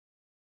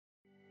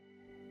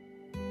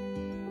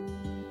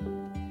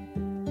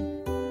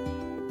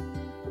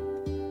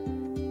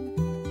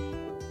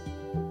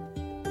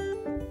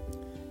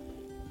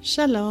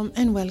Shalom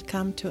and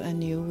welcome to a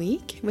new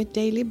week with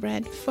Daily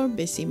Bread for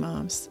Busy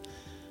Moms,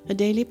 a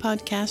daily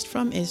podcast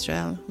from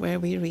Israel where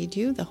we read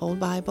you the whole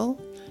Bible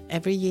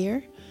every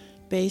year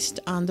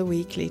based on the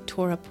weekly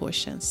Torah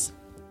portions.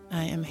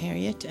 I am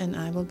Harriet and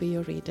I will be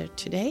your reader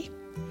today.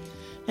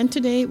 And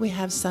today we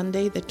have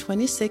Sunday the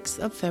 26th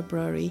of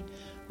February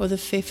or the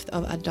 5th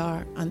of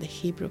Adar on the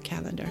Hebrew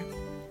calendar.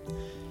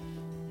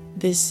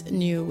 This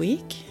new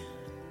week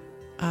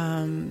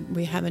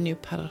we have a new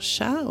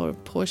parasha or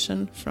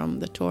portion from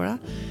the Torah,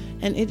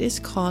 and it is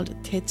called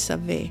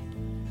Tetzaveh,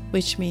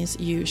 which means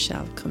you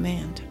shall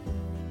command.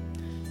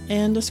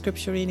 And the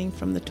scripture reading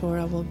from the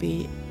Torah will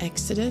be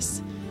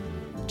Exodus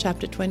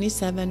chapter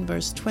 27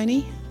 verse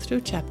 20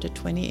 through chapter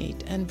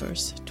 28 and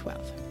verse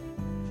 12.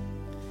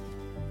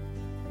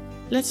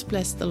 Let's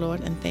bless the Lord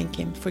and thank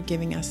Him for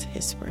giving us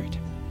His word.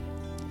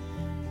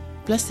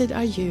 Blessed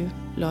are you,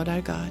 Lord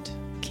our God,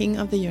 King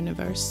of the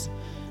universe,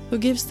 who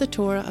gives the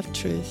Torah of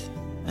truth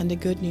and the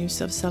good news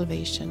of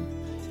salvation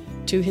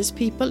to His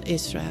people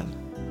Israel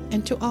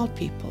and to all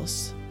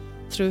peoples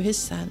through His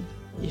Son,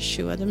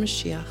 Yeshua the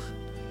Mashiach,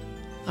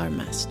 our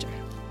Master.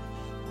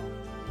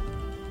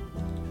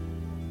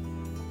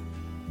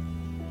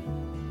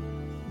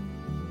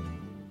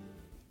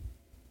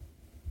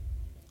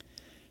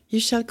 You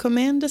shall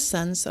command the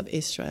sons of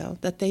Israel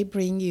that they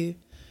bring you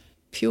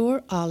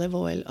pure olive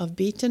oil of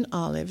beaten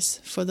olives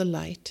for the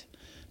light,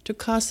 to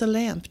cause a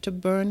lamp to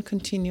burn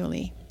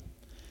continually.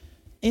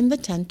 In the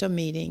tent of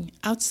meeting,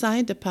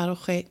 outside the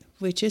parochet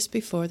which is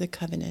before the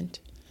covenant,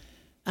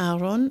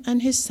 Aaron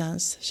and his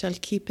sons shall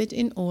keep it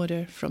in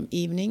order from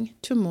evening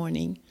to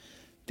morning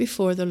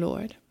before the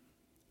Lord.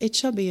 It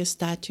shall be a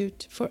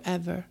statute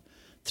forever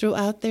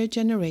throughout their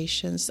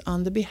generations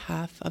on the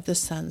behalf of the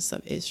sons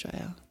of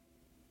Israel.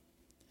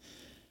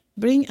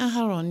 Bring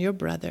Aaron your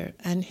brother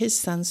and his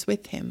sons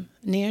with him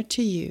near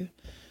to you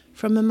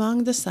from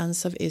among the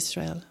sons of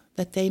Israel,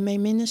 that they may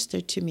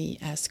minister to me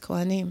as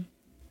Kohanim.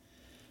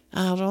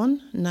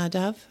 Aaron,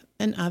 Nadav,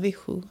 and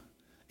Avihu,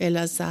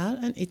 Elazar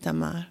and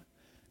Itamar,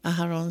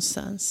 Aaron's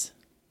sons.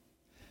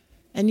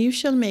 And you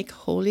shall make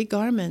holy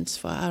garments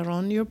for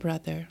Aaron your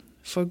brother,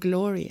 for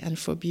glory and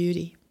for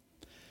beauty.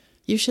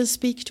 You shall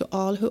speak to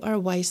all who are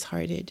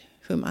wise-hearted,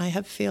 whom I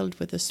have filled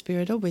with the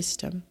spirit of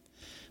wisdom,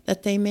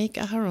 that they make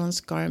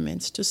Aaron's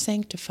garments to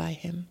sanctify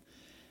him,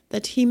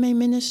 that he may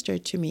minister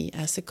to me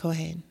as a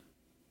Kohen.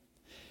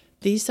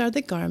 These are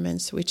the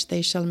garments which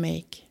they shall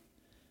make: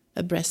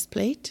 a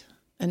breastplate,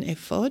 an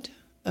ephod,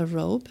 a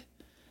robe,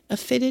 a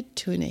fitted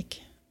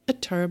tunic, a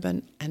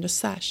turban, and a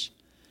sash.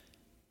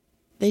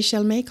 They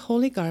shall make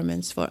holy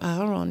garments for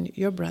Aaron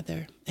your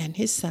brother and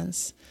his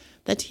sons,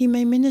 that he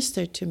may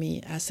minister to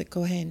me as a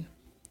Kohen.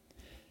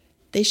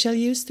 They shall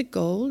use the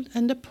gold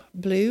and the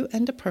blue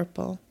and the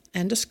purple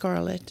and the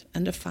scarlet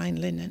and the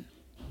fine linen.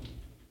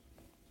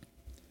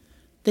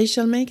 They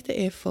shall make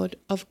the ephod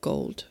of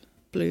gold,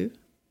 blue,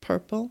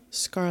 purple,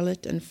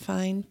 scarlet, and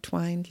fine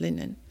twined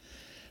linen,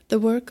 the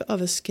work of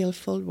a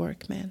skillful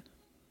workman.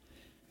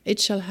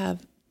 It shall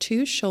have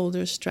 2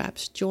 shoulder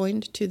straps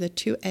joined to the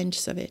 2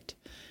 ends of it,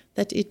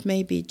 that it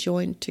may be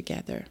joined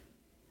together.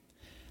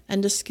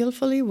 And the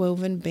skillfully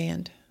woven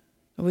band,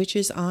 which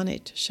is on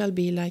it, shall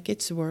be like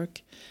its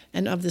work,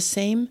 and of the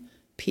same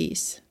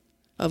piece,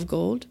 of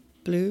gold,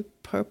 blue,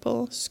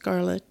 purple,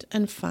 scarlet,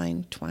 and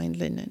fine twined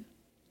linen.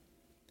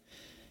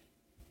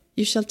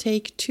 You shall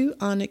take 2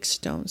 onyx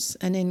stones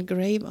and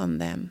engrave on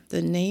them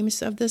the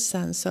names of the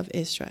sons of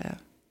Israel,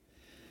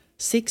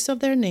 6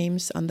 of their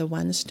names on the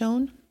one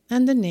stone,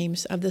 and the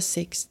names of the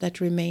 6 that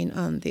remain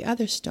on the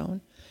other stone,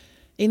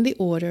 in the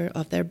order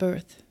of their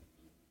birth.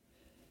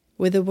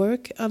 With the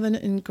work of an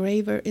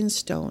engraver in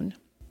stone,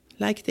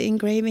 like the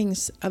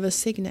engravings of a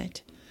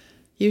signet,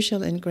 you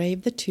shall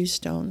engrave the 2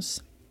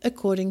 stones,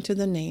 according to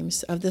the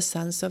names of the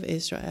sons of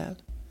Israel.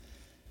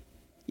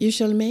 You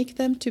shall make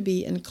them to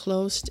be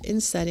enclosed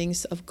in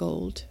settings of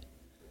gold.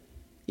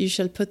 You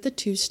shall put the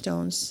 2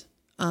 stones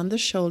on the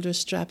shoulder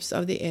straps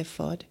of the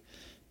ephod,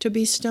 to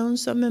be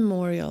stones of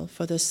memorial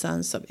for the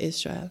sons of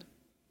Israel.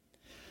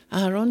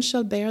 Aaron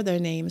shall bear their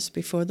names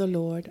before the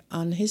Lord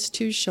on his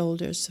 2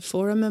 shoulders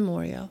for a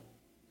memorial.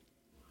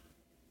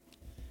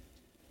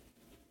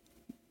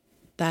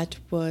 That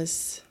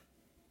was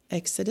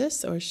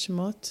Exodus or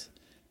Shemot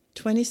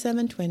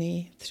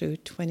 27:20 through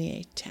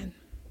 28:10.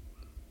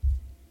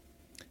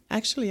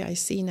 Actually, I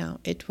see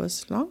now it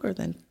was longer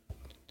than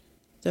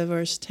the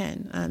verse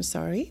 10. I'm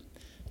sorry.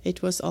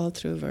 It was all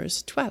through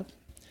verse 12.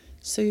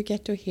 So you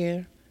get to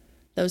hear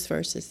those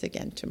verses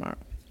again tomorrow.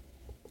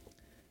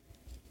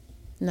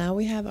 Now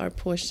we have our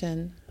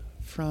portion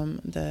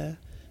from the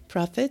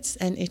prophets,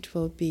 and it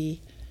will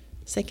be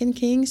 2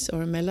 Kings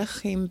or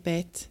Melachim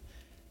Bet,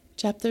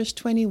 chapters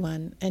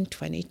 21 and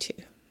 22.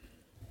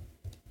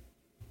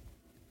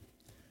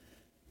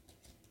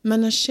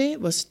 Manasseh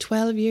was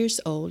 12 years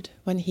old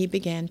when he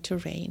began to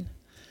reign,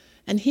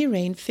 and he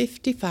reigned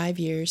 55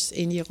 years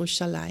in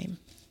Jerusalem.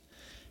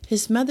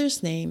 His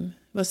mother's name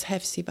was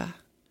Hephzibah.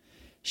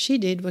 He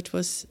did what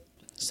was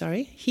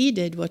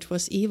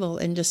evil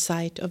in the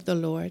sight of the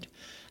Lord,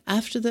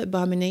 after the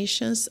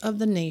abominations of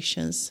the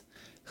nations,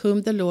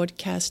 whom the Lord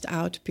cast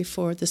out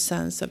before the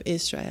sons of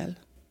Israel.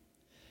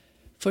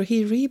 For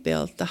he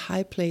rebuilt the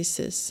high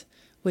places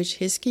which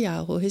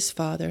Hizkiyahu his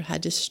father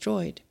had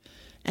destroyed,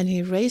 and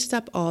he raised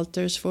up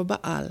altars for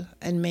Baal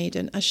and made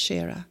an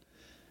Asherah,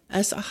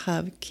 as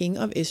Ahab king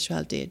of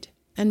Israel did,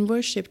 and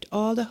worshipped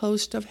all the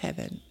host of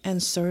heaven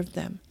and served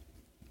them.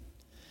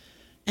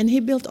 And he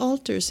built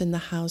altars in the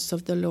house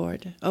of the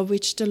Lord, of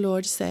which the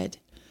Lord said,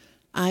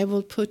 I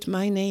will put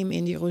my name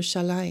in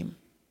Jerusalem.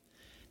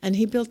 And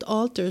he built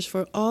altars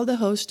for all the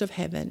host of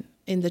heaven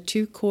in the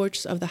 2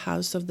 courts of the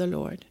house of the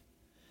Lord.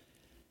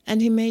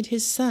 And he made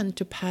his son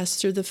to pass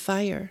through the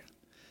fire,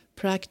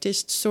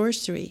 practiced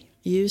sorcery,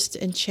 used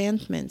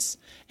enchantments,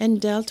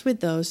 and dealt with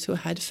those who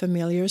had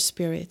familiar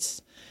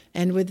spirits,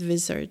 and with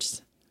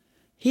wizards.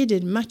 He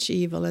did much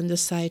evil in the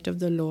sight of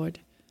the Lord,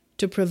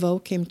 to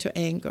provoke him to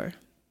anger.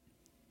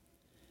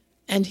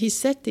 And he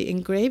set the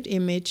engraved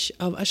image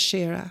of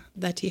Asherah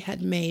that he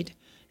had made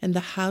in the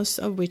house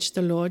of which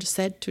the Lord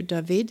said to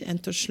David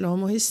and to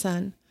Shlomo his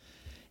son,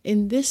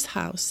 In this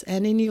house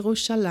and in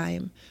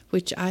Jerusalem,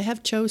 which I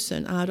have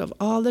chosen out of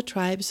all the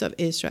tribes of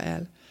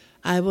Israel,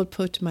 I will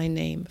put my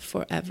name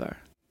forever.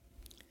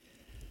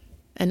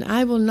 And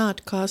I will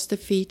not cause the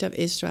feet of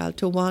Israel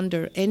to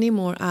wander any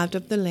more out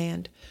of the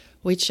land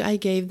which I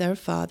gave their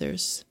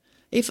fathers,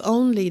 if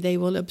only they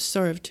will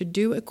observe to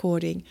do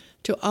according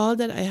to all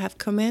that I have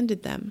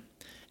commanded them,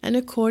 and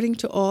according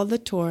to all the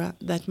Torah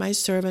that my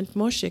servant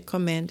Moshe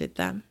commanded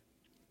them.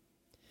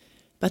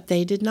 But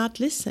they did not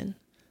listen,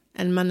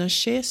 and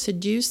Manasseh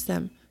seduced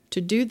them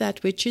to do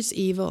that which is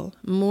evil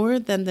more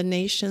than the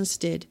nations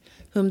did,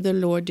 whom the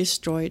Lord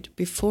destroyed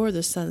before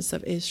the sons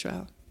of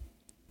Israel.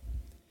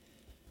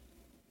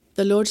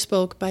 The Lord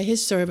spoke by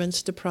his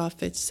servants the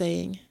prophets,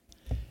 saying,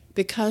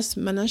 Because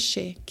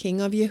Manasseh,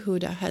 king of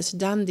Yehudah, has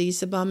done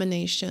these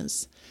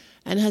abominations,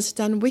 and has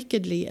done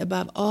wickedly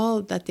above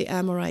all that the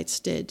Amorites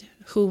did,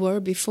 who were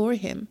before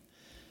him,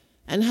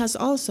 and has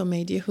also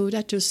made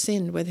Yehudah to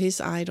sin with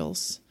his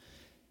idols.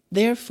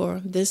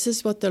 Therefore, this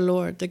is what the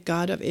Lord, the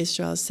God of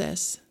Israel,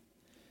 says,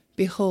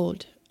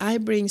 Behold, I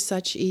bring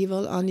such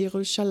evil on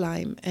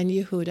Jerusalem and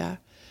Yehudah,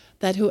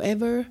 that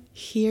whoever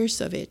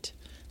hears of it,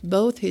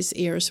 both his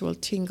ears will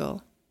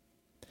tingle.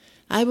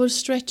 I will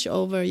stretch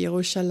over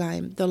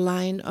Jerusalem the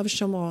line of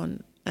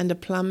Shomron and the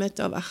plummet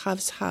of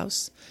Ahav's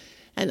house,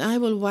 and I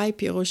will wipe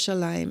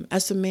Jerusalem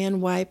as a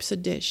man wipes a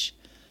dish,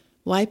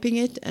 wiping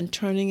it and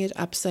turning it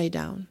upside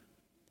down.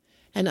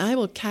 And I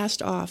will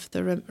cast off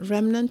the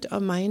remnant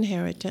of my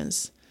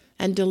inheritance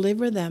and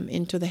deliver them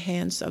into the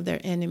hands of their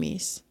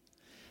enemies.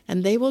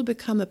 And they will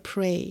become a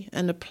prey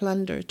and a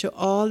plunder to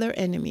all their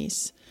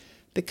enemies,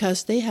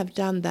 because they have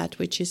done that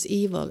which is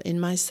evil in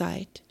my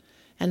sight,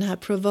 and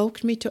have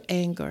provoked me to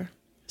anger,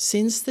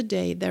 since the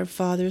day their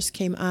fathers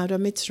came out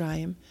of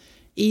Mitzrayim,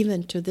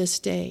 even to this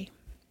day.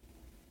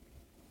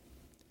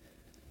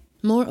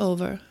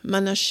 Moreover,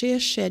 Manasseh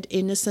shed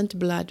innocent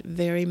blood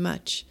very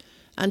much,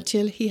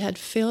 until he had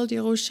filled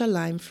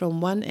Jerusalem from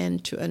one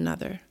end to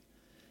another.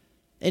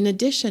 In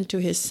addition to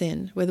his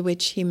sin, with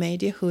which he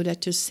made Yehudah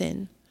to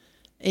sin,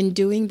 in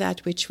doing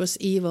that which was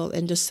evil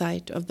in the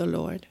sight of the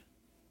Lord.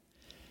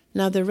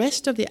 Now the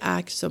rest of the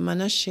acts of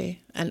Manasseh,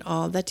 and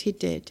all that he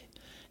did,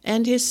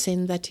 and his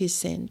sin that he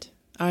sinned,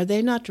 are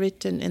they not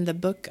written in the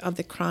book of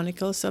the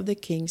Chronicles of the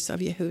Kings of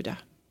Yehudah?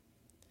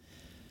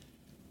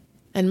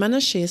 And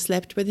Manasseh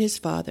slept with his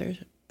father,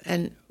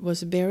 and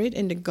was buried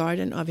in the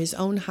garden of his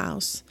own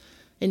house,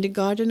 in the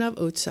garden of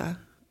Uzzah,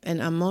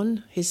 and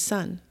Amon his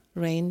son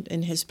reigned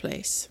in his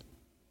place.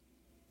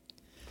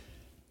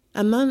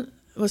 Amon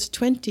was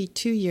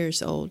 22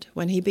 years old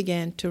when he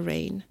began to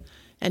reign,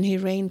 and he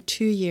reigned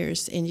 2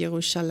 years in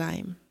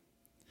Jerusalem.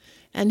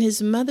 And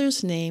his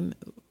mother's name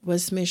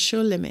was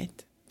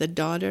Meshullemeth, the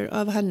daughter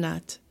of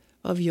Hanat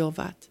of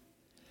Yovat.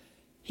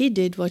 He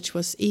did what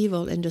was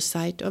evil in the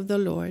sight of the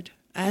Lord,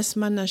 as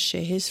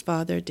Manasseh his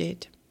father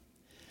did.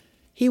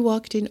 He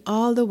walked in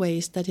all the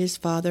ways that his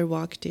father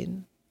walked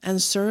in,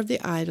 and served the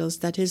idols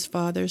that his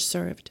father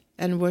served,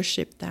 and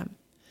worshipped them.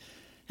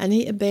 And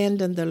he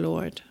abandoned the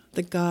Lord,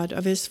 the God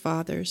of his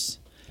fathers,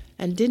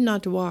 and did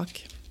not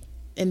walk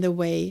in the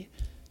way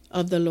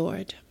of the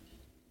Lord.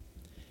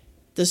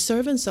 The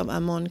servants of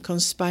Ammon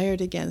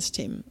conspired against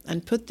him,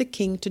 and put the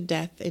king to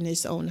death in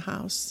his own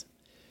house.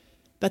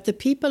 But the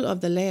people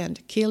of the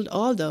land killed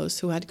all those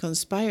who had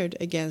conspired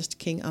against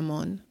King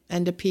Ammon,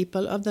 and the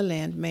people of the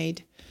land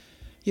made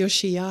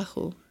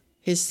Yoshiyahu,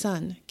 his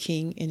son,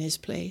 king in his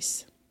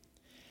place.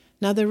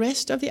 Now the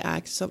rest of the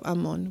acts of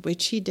Ammon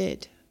which he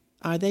did,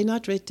 are they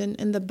not written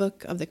in the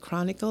book of the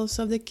Chronicles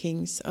of the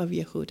Kings of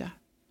Yehudah?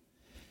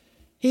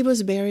 He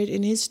was buried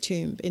in his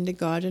tomb in the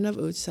garden of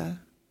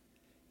Uzzah,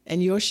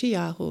 and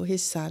Yoshiyahu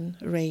his son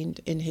reigned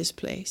in his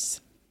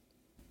place.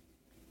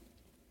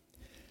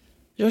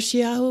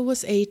 Yoshiyahu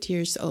was 8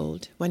 years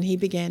old when he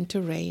began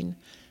to reign,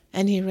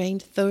 and he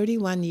reigned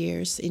 31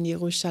 years in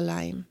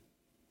Jerusalem.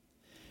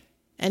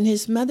 And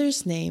his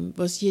mother's name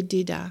was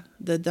Yedidah,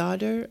 the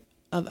daughter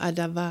of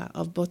Adavah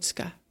of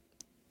Botzka.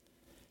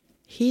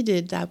 he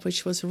did that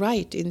which was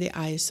right in the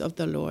eyes of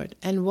the Lord,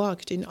 and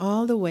walked in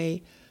all the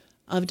way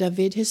of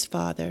David his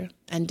father,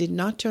 and did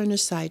not turn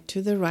aside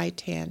to the right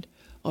hand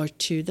or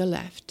to the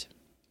left.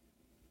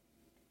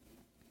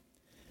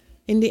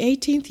 In the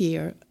 18th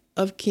year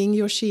of King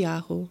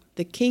Yoshiyahu,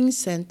 the king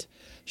sent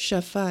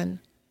Shaphan,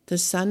 the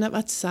son of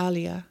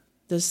Atzaliah,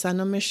 the son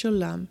of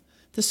Meshullam,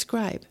 the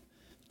scribe,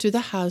 to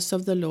the house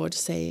of the Lord,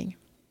 saying,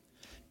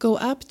 Go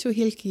up to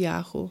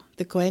Hilkiyahu,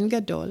 the Kohen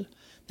Gadol,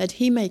 that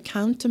he may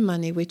count the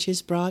money which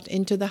is brought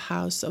into the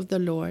house of the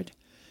Lord,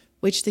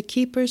 which the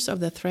keepers of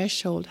the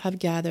threshold have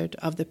gathered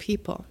of the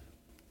people.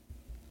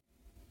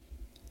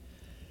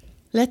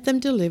 Let them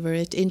deliver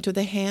it into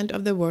the hand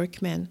of the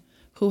workmen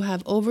who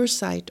have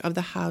oversight of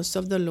the house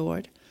of the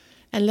Lord,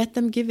 and let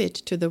them give it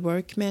to the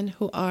workmen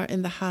who are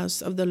in the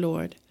house of the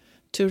Lord,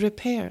 to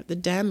repair the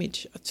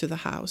damage to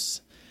the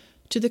house,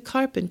 to the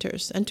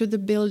carpenters, and to the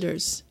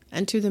builders,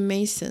 and to the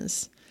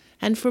masons,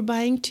 and for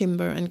buying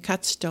timber and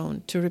cut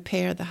stone to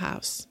repair the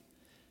house.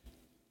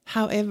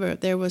 However,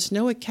 there was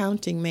no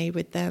accounting made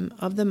with them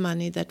of the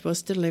money that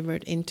was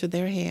delivered into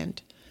their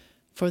hand,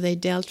 for they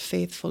dealt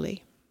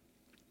faithfully.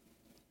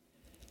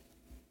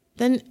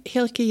 Then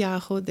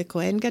Hilkiyahu the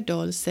Kohen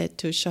Gadol said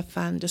to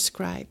Shaphan the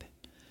scribe,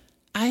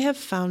 I have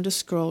found a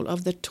scroll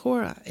of the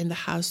Torah in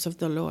the house of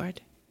the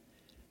Lord.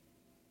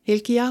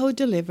 Hilkiyahu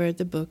delivered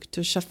the book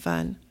to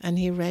Shaphan, and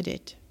he read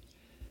it.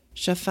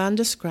 Shaphan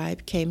the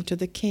scribe came to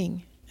the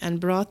king, and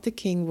brought the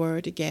king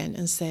word again,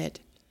 and said,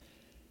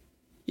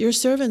 Your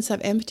servants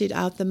have emptied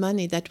out the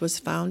money that was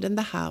found in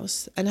the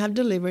house, and have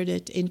delivered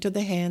it into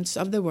the hands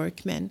of the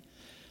workmen,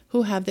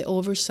 who have the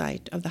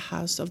oversight of the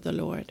house of the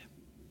Lord.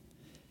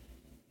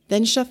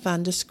 Then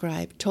Shaphan the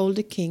scribe told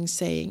the king,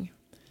 saying,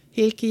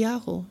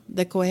 Hilkiyahu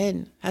the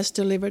Kohen has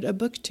delivered a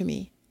book to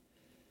me.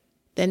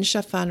 Then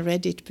Shaphan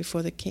read it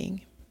before the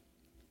king.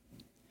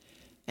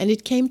 And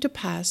it came to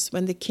pass,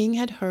 when the king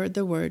had heard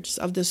the words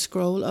of the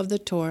scroll of the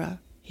Torah,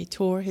 he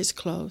tore his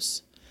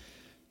clothes.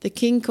 The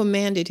king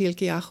commanded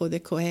Hilkiyahu the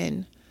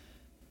Kohen,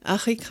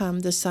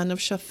 Achikam the son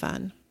of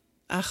Shaphan,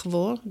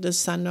 Achvor the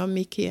son of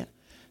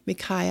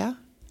Micaiah,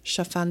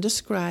 Shaphan the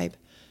scribe,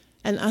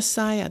 and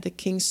Asaiah the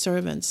king's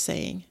servant,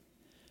 saying,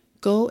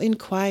 Go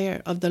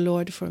inquire of the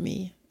Lord for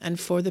me, and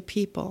for the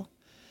people,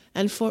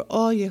 and for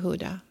all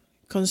Yehudah,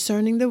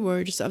 concerning the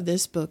words of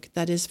this book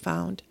that is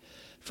found.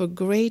 For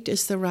great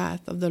is the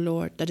wrath of the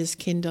Lord that is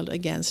kindled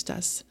against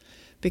us,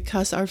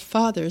 because our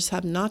fathers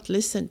have not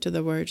listened to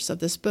the words of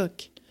this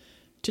book,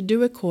 to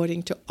do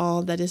according to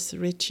all that is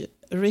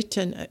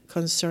written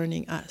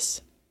concerning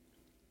us.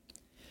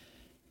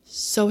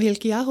 So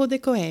Hilkiyahu the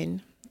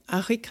Kohen,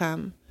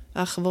 Achikam,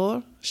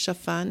 Achvor,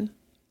 Shaphan,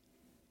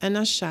 and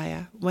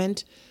Asaiah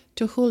went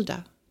to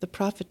Huldah, the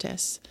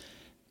prophetess,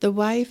 the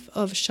wife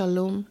of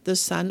Shallum, the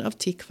son of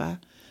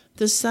Tikva,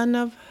 the son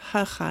of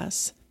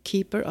Hachas,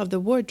 keeper of the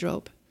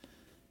wardrobe.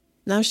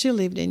 Now she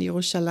lived in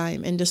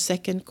Jerusalem in the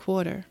 2nd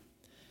quarter,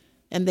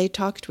 and they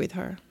talked with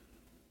her.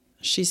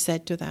 She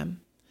said to them,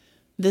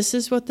 This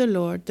is what the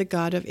Lord, the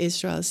God of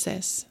Israel,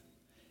 says.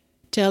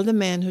 Tell the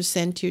man who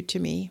sent you to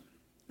me,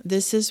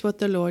 This is what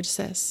the Lord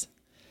says.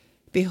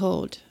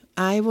 Behold,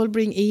 I will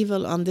bring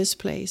evil on this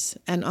place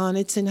and on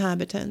its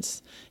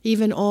inhabitants,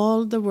 even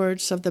all the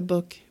words of the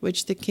book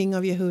which the king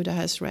of Yehudah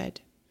has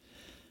read.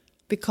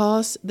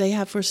 Because they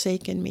have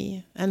forsaken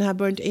me, and have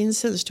burnt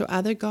incense to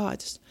other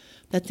gods,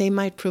 that they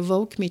might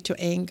provoke me to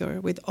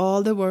anger with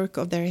all the work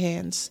of their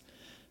hands.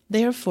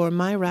 Therefore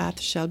my wrath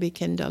shall be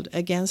kindled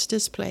against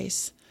this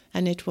place,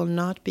 and it will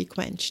not be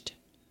quenched.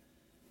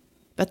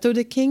 But to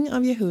the king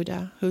of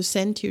Yehudah, who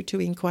sent you to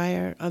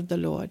inquire of the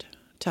Lord,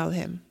 tell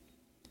him,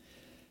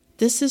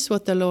 This is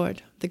what the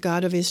Lord, the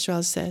God of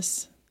Israel,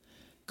 says,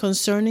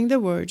 concerning the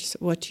words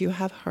what you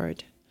have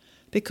heard,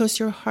 because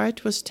your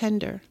heart was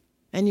tender,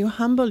 and you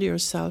humbled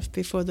yourself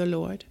before the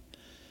Lord,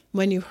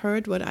 when you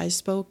heard what I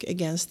spoke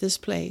against this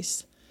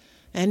place,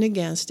 and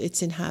against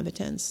its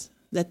inhabitants,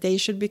 that they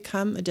should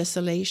become a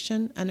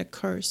desolation and a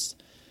curse,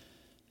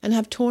 and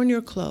have torn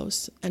your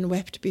clothes and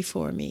wept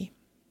before me.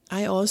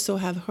 I also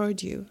have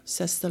heard you,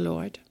 says the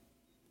Lord.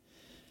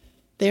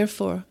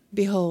 Therefore,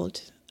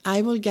 behold,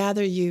 I will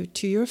gather you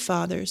to your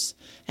fathers,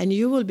 and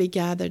you will be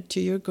gathered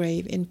to your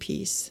grave in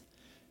peace.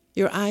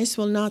 Your eyes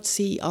will not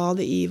see all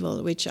the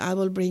evil which I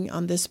will bring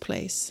on this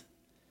place.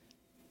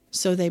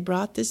 So they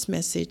brought this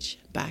message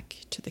back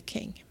to the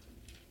king.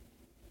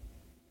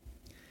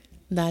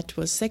 That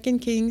was 2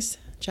 Kings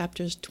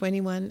chapters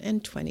 21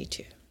 and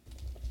 22.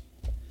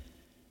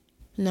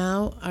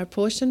 Now our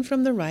portion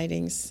from the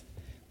writings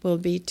will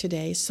be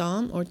today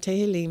Psalm or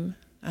Tehillim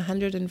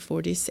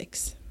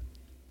 146.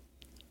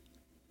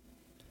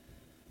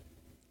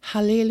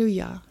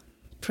 Hallelujah!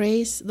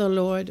 Praise the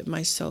Lord,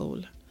 my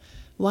soul.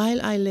 While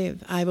I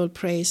live, I will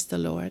praise the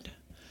Lord.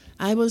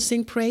 I will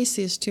sing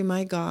praises to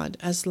my God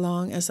as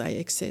long as I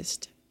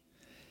exist.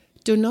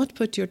 Do not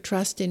put your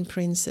trust in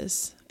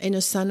princes, in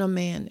a son of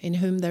man in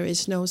whom there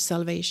is no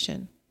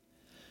salvation.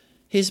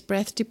 His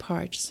breath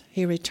departs,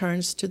 he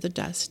returns to the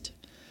dust.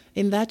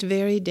 In that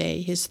very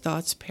day his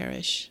thoughts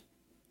perish.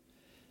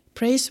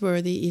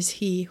 Praiseworthy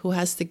is he who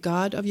has the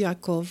God of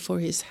Jacob for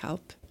his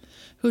help,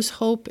 whose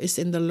hope is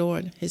in the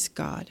Lord his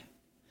God,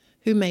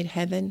 who made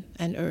heaven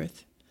and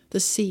earth, the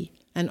sea,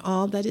 and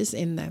all that is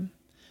in them,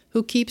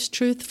 who keeps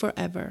truth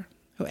forever,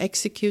 who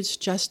executes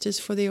justice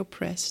for the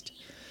oppressed,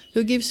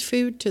 who gives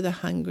food to the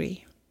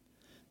hungry.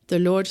 The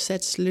Lord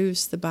sets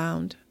loose the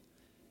bound.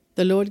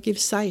 The Lord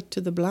gives sight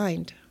to the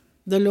blind.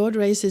 The Lord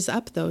raises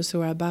up those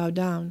who are bowed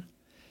down.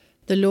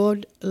 The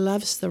Lord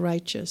loves the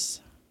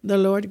righteous. The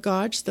Lord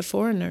guards the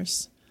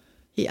foreigners.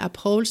 He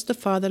upholds the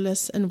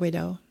fatherless and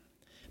widow,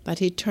 but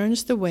he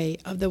turns the way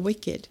of the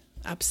wicked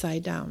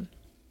upside down.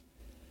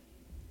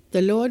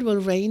 The Lord will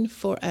reign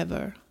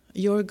forever,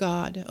 your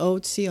God, O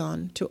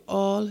Zion, to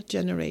all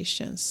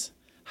generations.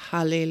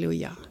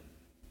 Hallelujah.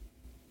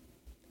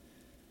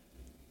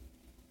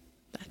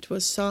 That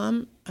was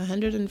Psalm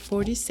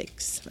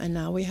 146, and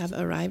now we have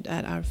arrived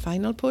at our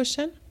final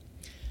portion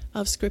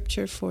of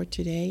Scripture for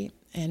today,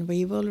 and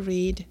we will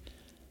read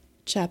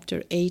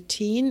chapter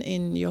 18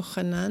 in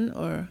Yochanan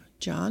or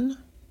John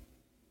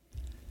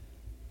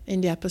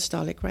in the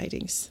Apostolic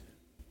Writings.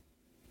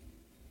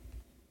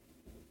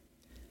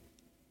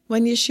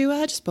 When Yeshua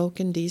had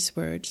spoken these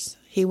words,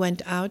 he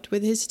went out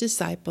with his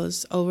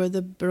disciples over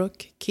the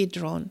brook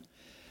Kidron,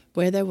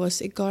 where there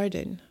was a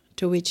garden,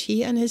 to which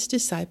he and his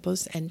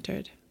disciples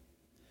entered.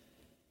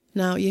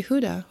 Now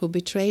Yehuda, who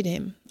betrayed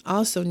him,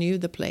 also knew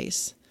the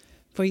place,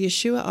 for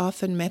Yeshua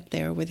often met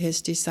there with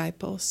his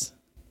disciples.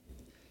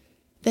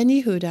 Then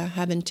Yehuda,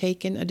 having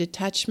taken a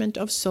detachment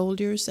of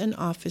soldiers and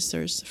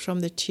officers from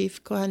the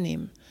chief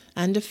Kohanim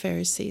and the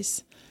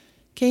Pharisees,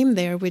 came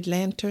there with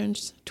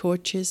lanterns,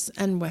 torches,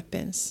 and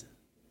weapons.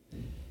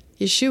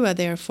 Yeshua,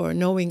 therefore,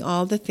 knowing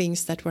all the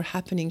things that were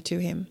happening to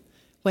him,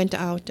 went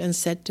out and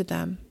said to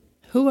them,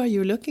 "Who are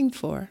you looking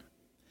for?"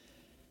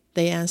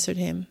 They answered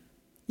him,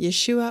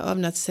 "Yeshua of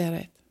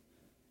Nazareth."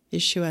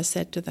 Yeshua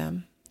said to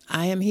them,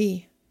 "I am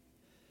he."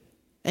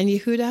 And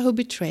Yehuda, who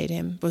betrayed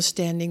him, was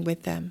standing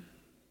with them.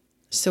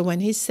 So when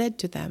he said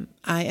to them,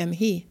 "I am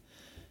he,"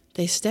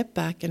 they stepped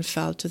back and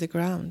fell to the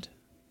ground.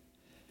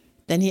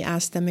 Then he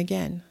asked them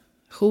again,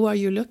 "Who are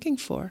you looking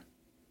for?"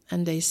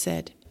 And they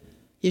said,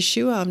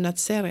 "Yeshua of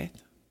Nazareth."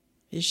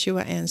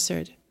 Yeshua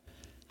answered,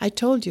 "I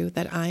told you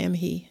that I am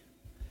he.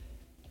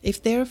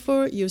 If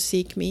therefore you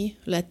seek me,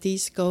 let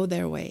these go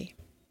their way,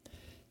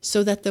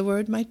 so that the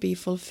word might be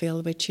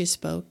fulfilled which he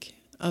spoke,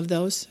 of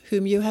those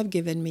whom you have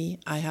given me,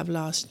 I have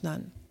lost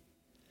none."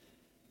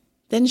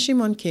 Then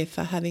Shimon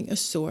Kepha, having a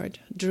sword,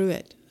 drew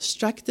it,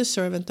 struck the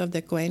servant of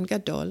the Kohen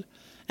Gadol,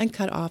 and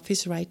cut off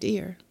his right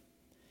ear.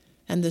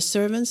 And the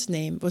servant's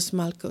name was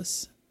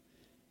Malchus.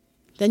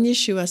 Then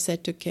Yeshua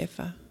said to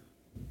Kepha,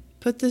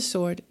 "Put the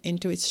sword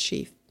into its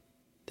sheath.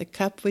 The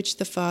cup which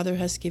the Father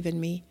has given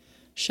me,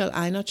 shall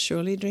I not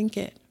surely drink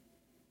it?"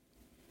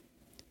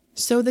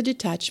 So the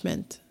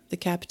detachment, the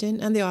captain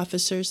and the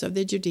officers of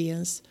the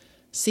Judeans,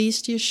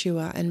 seized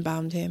Yeshua and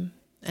bound him,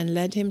 and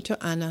led him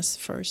to Annas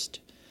first,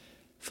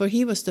 for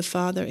he was the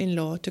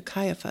father-in-law to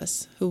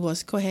Caiaphas, who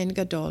was Kohen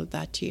Gadol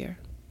that year.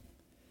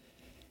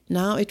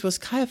 Now it was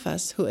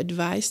Caiaphas who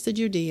advised the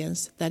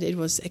Judeans that it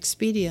was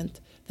expedient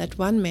that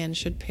one man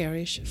should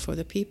perish for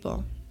the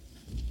people.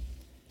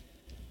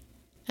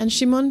 And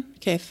Shimon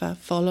Kepha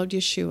followed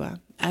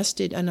Yeshua, as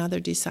did another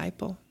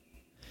disciple.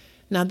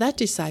 Now that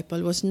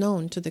disciple was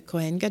known to the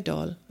Kohen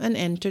Gadol, and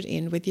entered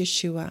in with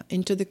Yeshua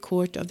into the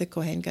court of the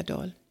Kohen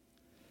Gadol.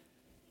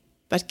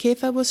 But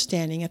Kepha was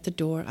standing at the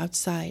door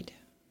outside.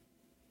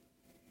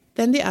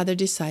 Then the other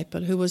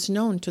disciple, who was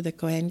known to the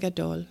Kohen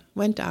Gadol,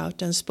 went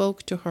out and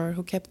spoke to her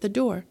who kept the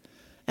door,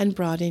 and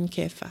brought in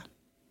Kepha.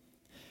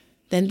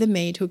 Then the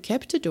maid who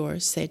kept the door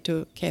said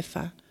to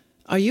Kepha,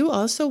 "Are you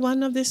also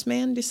one of this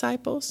man's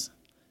disciples?"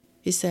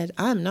 He said,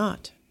 "I am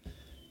not."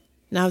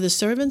 Now the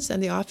servants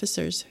and the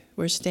officers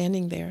were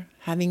standing there,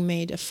 having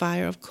made a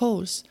fire of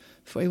coals,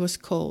 for it was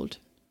cold.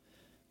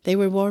 They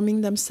were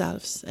warming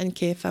themselves, and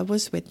Kepha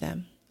was with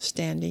them,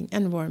 standing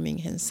and warming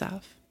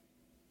himself.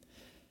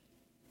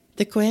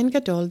 The Kohen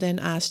Gadol then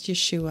asked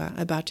Yeshua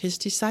about his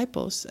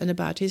disciples and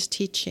about his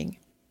teaching.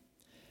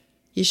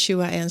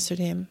 Yeshua answered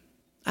him,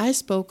 "I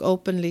spoke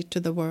openly to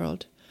the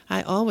world.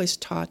 I always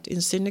taught in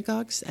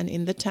synagogues and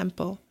in the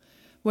temple,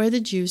 where the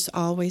Jews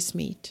always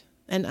meet,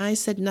 and I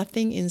said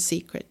nothing in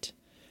secret.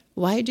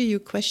 Why do you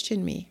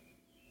question me?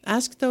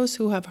 Ask those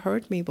who have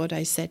heard me what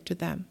I said to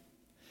them.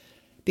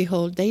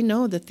 Behold, they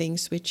know the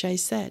things which I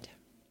said."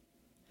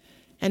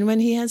 And when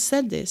he had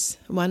said this,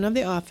 one of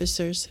the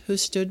officers who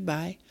stood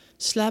by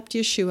slapped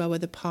Yeshua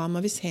with the palm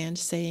of his hand,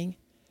 saying,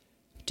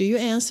 "Do you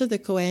answer the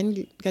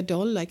Kohen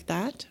Gadol like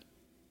that?"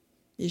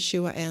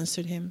 Yeshua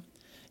answered him,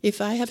 "If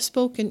I have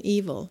spoken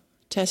evil,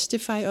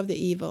 testify of the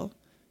evil,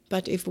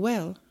 but if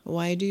well,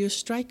 why do you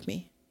strike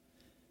me?"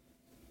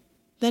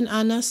 Then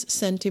Annas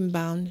sent him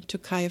bound to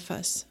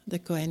Caiaphas, the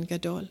Kohen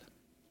Gadol.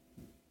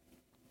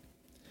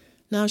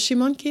 Now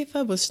Shimon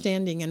Kepha was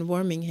standing and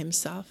warming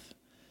himself.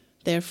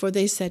 Therefore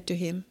they said to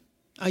him,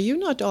 "Are you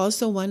not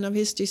also one of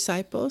his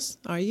disciples,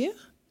 are you?"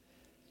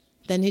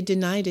 Then he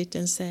denied it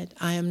and said,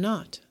 "I am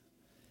not."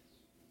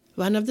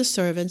 one of the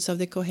servants of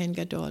the Kohen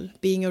Gadol,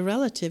 being a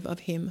relative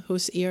of him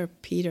whose ear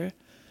Peter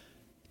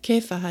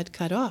Kepha had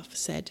cut off,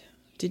 said,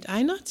 "Did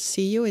I not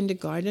see you in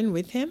the garden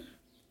with him?"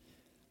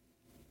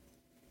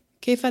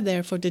 Kepha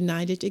therefore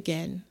denied it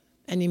again,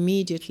 and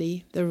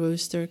immediately the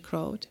rooster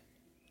crowed.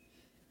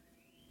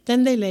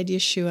 Then they led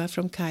Yeshua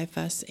from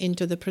Caiaphas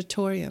into the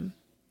praetorium,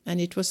 and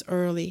it was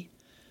early,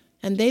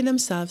 and they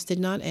themselves did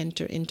not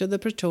enter into the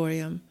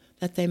praetorium,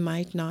 that they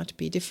might not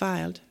be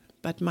defiled,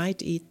 but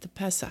might eat the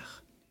Pesach.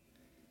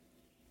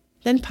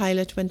 Then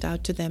Pilate went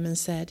out to them and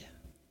said,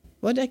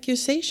 "What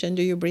accusation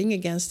do you bring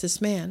against this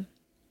man?"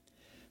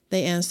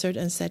 They answered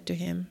and said to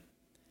him,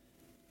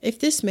 "If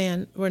this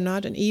man were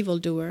not an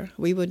evildoer,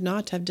 we would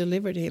not have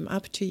delivered him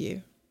up to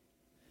you."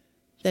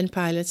 Then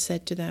Pilate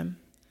said to them,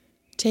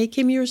 "Take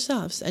him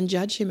yourselves and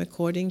judge him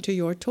according to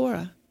your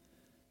Torah."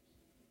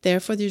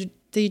 Therefore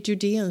the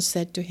Judeans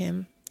said to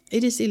him,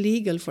 "It is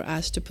illegal for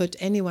us to put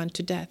anyone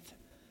to death,"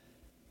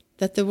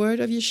 that the word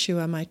of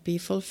Yeshua might be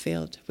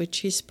fulfilled, which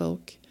he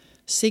spoke,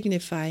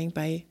 signifying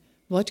by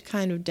what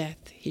kind of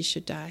death he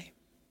should die.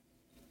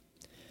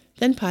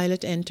 Then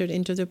Pilate entered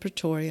into the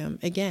praetorium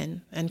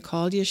again and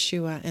called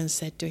Yeshua and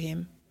said to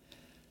him,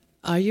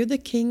 "Are you the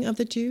king of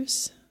the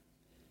Jews?"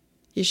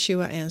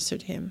 Yeshua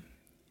answered him,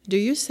 "Do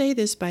you say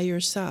this by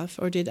yourself,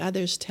 or did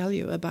others tell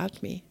you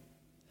about me?"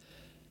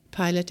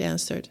 Pilate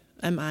answered,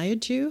 "Am I a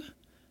Jew?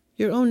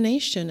 Your own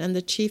nation and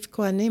the chief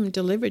Kohanim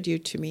delivered you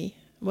to me.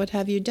 What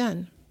have you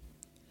done?"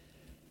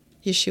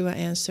 Yeshua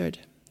answered,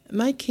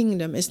 "My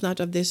kingdom is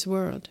not of this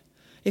world.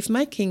 If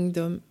my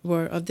kingdom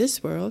were of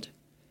this world,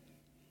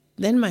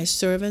 then my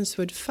servants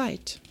would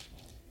fight,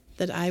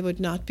 that I would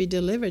not be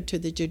delivered to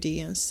the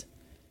Judeans.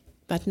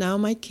 But now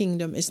my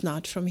kingdom is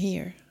not from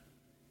here."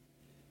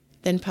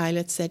 Then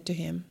Pilate said to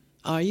him,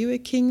 "Are you a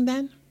king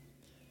then?"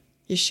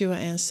 Yeshua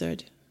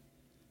answered,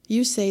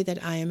 "You say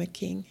that I am a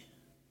king.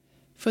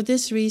 For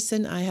this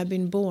reason I have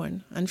been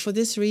born, and for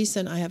this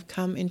reason I have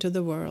come into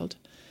the world,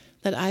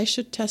 that I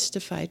should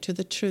testify to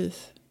the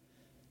truth.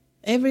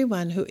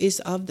 Everyone who is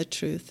of the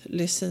truth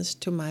listens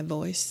to my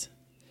voice."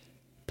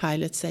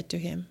 Pilate said to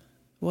him,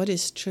 "What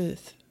is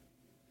truth?"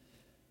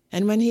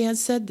 And when he had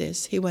said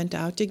this, he went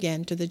out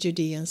again to the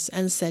Judeans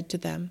and said to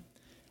them,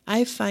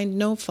 "I find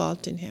no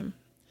fault in him.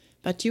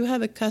 But you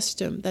have a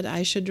custom that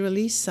I should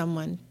release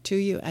someone to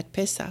you at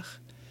Pesach.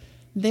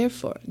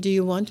 Therefore, do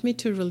you want me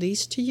to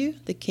release to you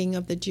the King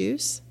of the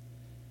Jews?"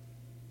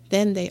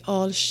 Then they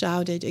all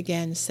shouted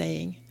again,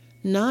 saying,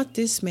 "Not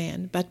this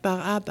man, but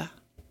Barabbas."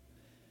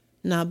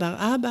 Now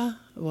Barabbas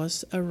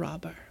was a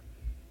robber.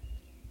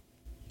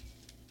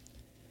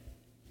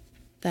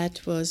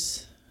 That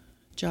was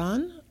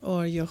John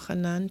or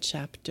Yochanan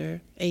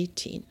chapter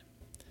 18.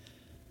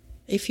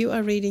 If you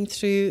are reading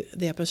through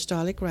the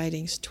apostolic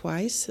writings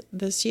twice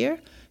this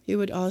year, you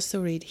would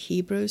also read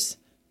Hebrews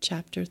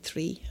chapter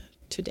 3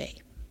 today.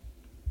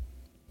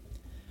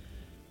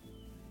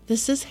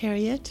 This is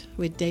Harriet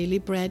with Daily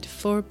Bread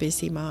for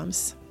Busy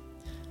Moms.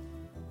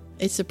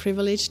 It's a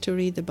privilege to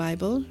read the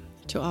Bible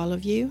to all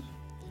of you,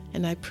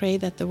 and I pray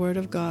that the Word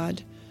of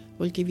God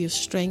will give you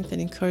strength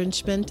and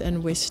encouragement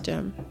and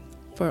wisdom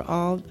for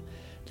all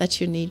that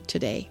you need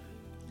today.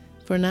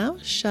 For now,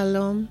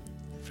 Shalom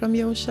from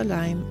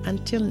Yerushalayim.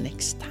 Until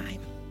next time.